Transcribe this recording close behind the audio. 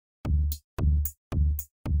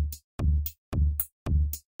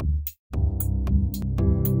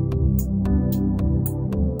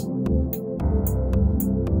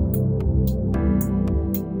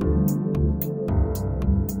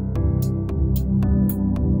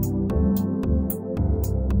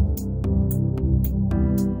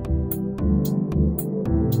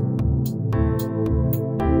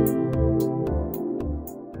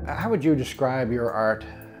would you describe your art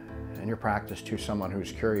and your practice to someone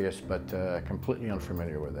who's curious but completely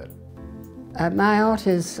unfamiliar with it? My art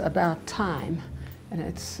is about time, and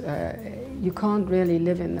it's you can't really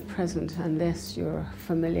live in the present unless you're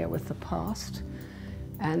familiar with the past.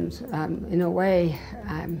 And in a way,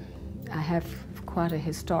 I have quite a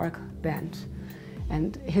historic bent,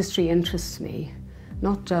 and history interests me,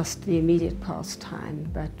 not just the immediate past time,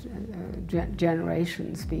 but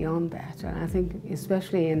generations beyond that. And I think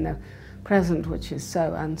especially in the present, which is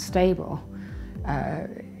so unstable,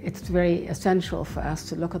 it's very essential for us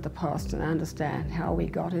to look at the past and understand how we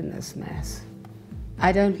got in this mess.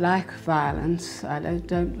 I don't like violence, I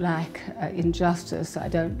don't like injustice, I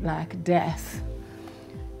don't like death.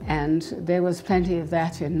 And there was plenty of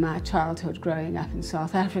that in my childhood growing up in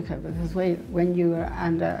South Africa, because when you are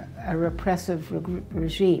under a repressive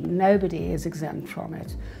regime, nobody is exempt from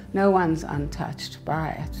it. No one's untouched by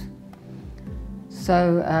it.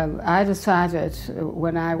 So I decided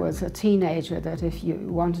when I was a teenager that if you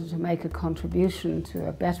wanted to make a contribution to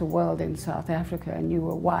a better world in South Africa and you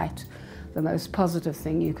were white, the most positive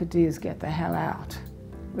thing you could do is get the hell out,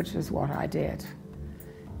 which is what I did.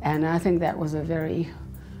 And I think that was a very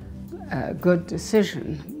good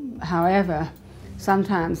decision. However,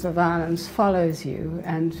 sometimes the violence follows you,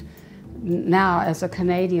 and now as a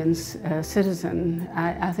Canadian citizen,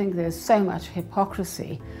 I think there's so much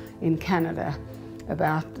hypocrisy in Canada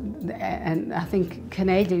about, and I think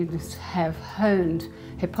Canadians have honed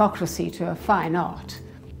hypocrisy to a fine art.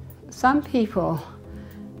 Some people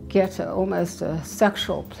get almost a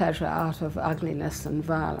sexual pleasure out of ugliness and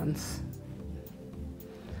violence.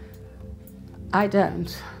 I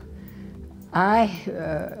don't. I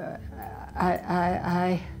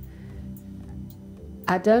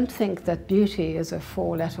don't think that beauty is a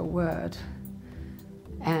four-letter word,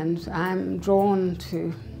 and I'm drawn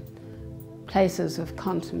to places of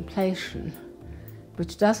contemplation,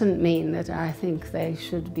 which doesn't mean that I think they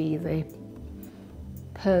should be the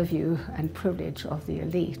purview and privilege of the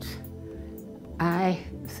elite. I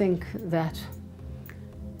think that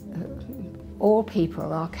all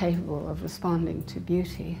people are capable of responding to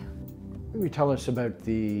beauty. Maybe tell us about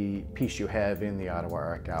the piece you have in the Ottawa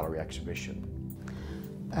Art Gallery exhibition.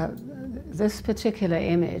 This particular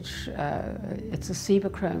image, it's a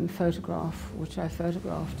Cibachrome photograph which I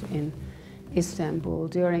photographed in Istanbul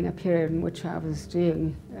during a period in which I was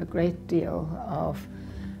doing a great deal of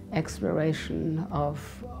exploration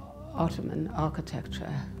of Ottoman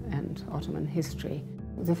architecture and Ottoman history.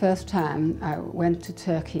 The first time I went to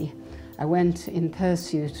Turkey, I went in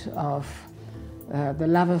pursuit of the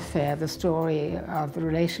love affair, the story of the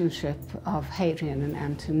relationship of Hadrian and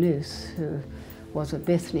Antinous, who was a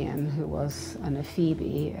Bithynian, who was an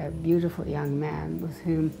Ephebi, a beautiful young man with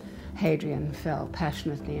whom Hadrian fell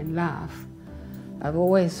passionately in love. I've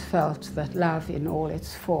always felt that love in all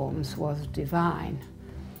its forms was divine.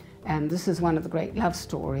 And this is one of the great love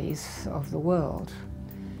stories of the world.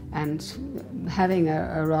 And having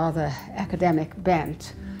a rather academic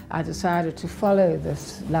bent, I decided to follow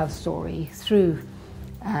this love story through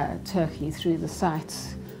Turkey, through the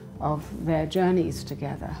sites of their journeys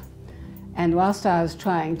together. And whilst I was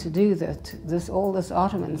trying to do that, all this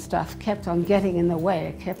Ottoman stuff kept on getting in the way.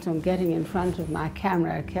 It kept on getting in front of my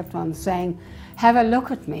camera. It kept on saying, "Have a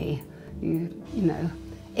look at me, you know,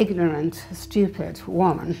 ignorant, stupid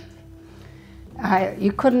woman."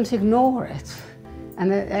 You couldn't ignore it.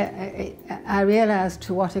 And I realized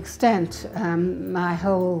to what extent my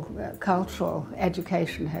whole cultural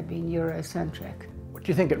education had been Eurocentric. What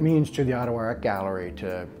do you think it means to the Ottawa Art Gallery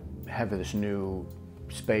to have this new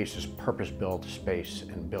space, this purpose-built space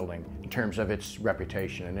and building, in terms of its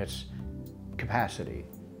reputation and its capacity?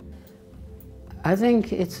 I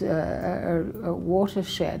think it's a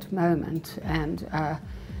watershed moment, and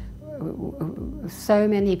so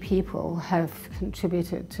many people have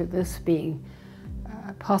contributed to this being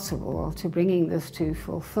possible, to bringing this to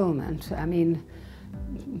fulfillment. I mean,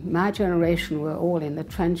 my generation were all in the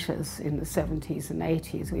trenches in the 70s and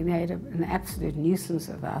 80s. We made an absolute nuisance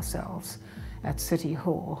of ourselves at City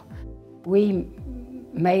Hall. We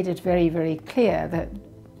made it very, very clear that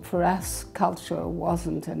for us, culture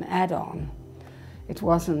wasn't an add-on. It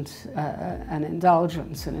wasn't an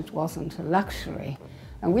indulgence, and it wasn't a luxury.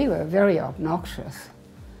 And we were very obnoxious.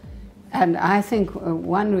 And I think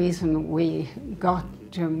one reason we got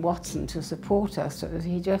Jim Watson to support us is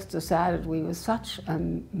he just decided we were such a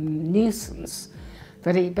nuisance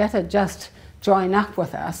that he better just join up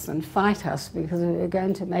with us and fight us, because we were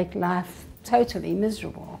going to make life totally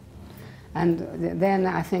miserable. And then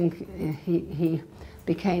I think he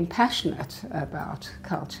became passionate about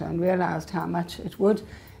culture and realized how much it would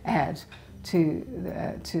add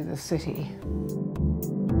to the city.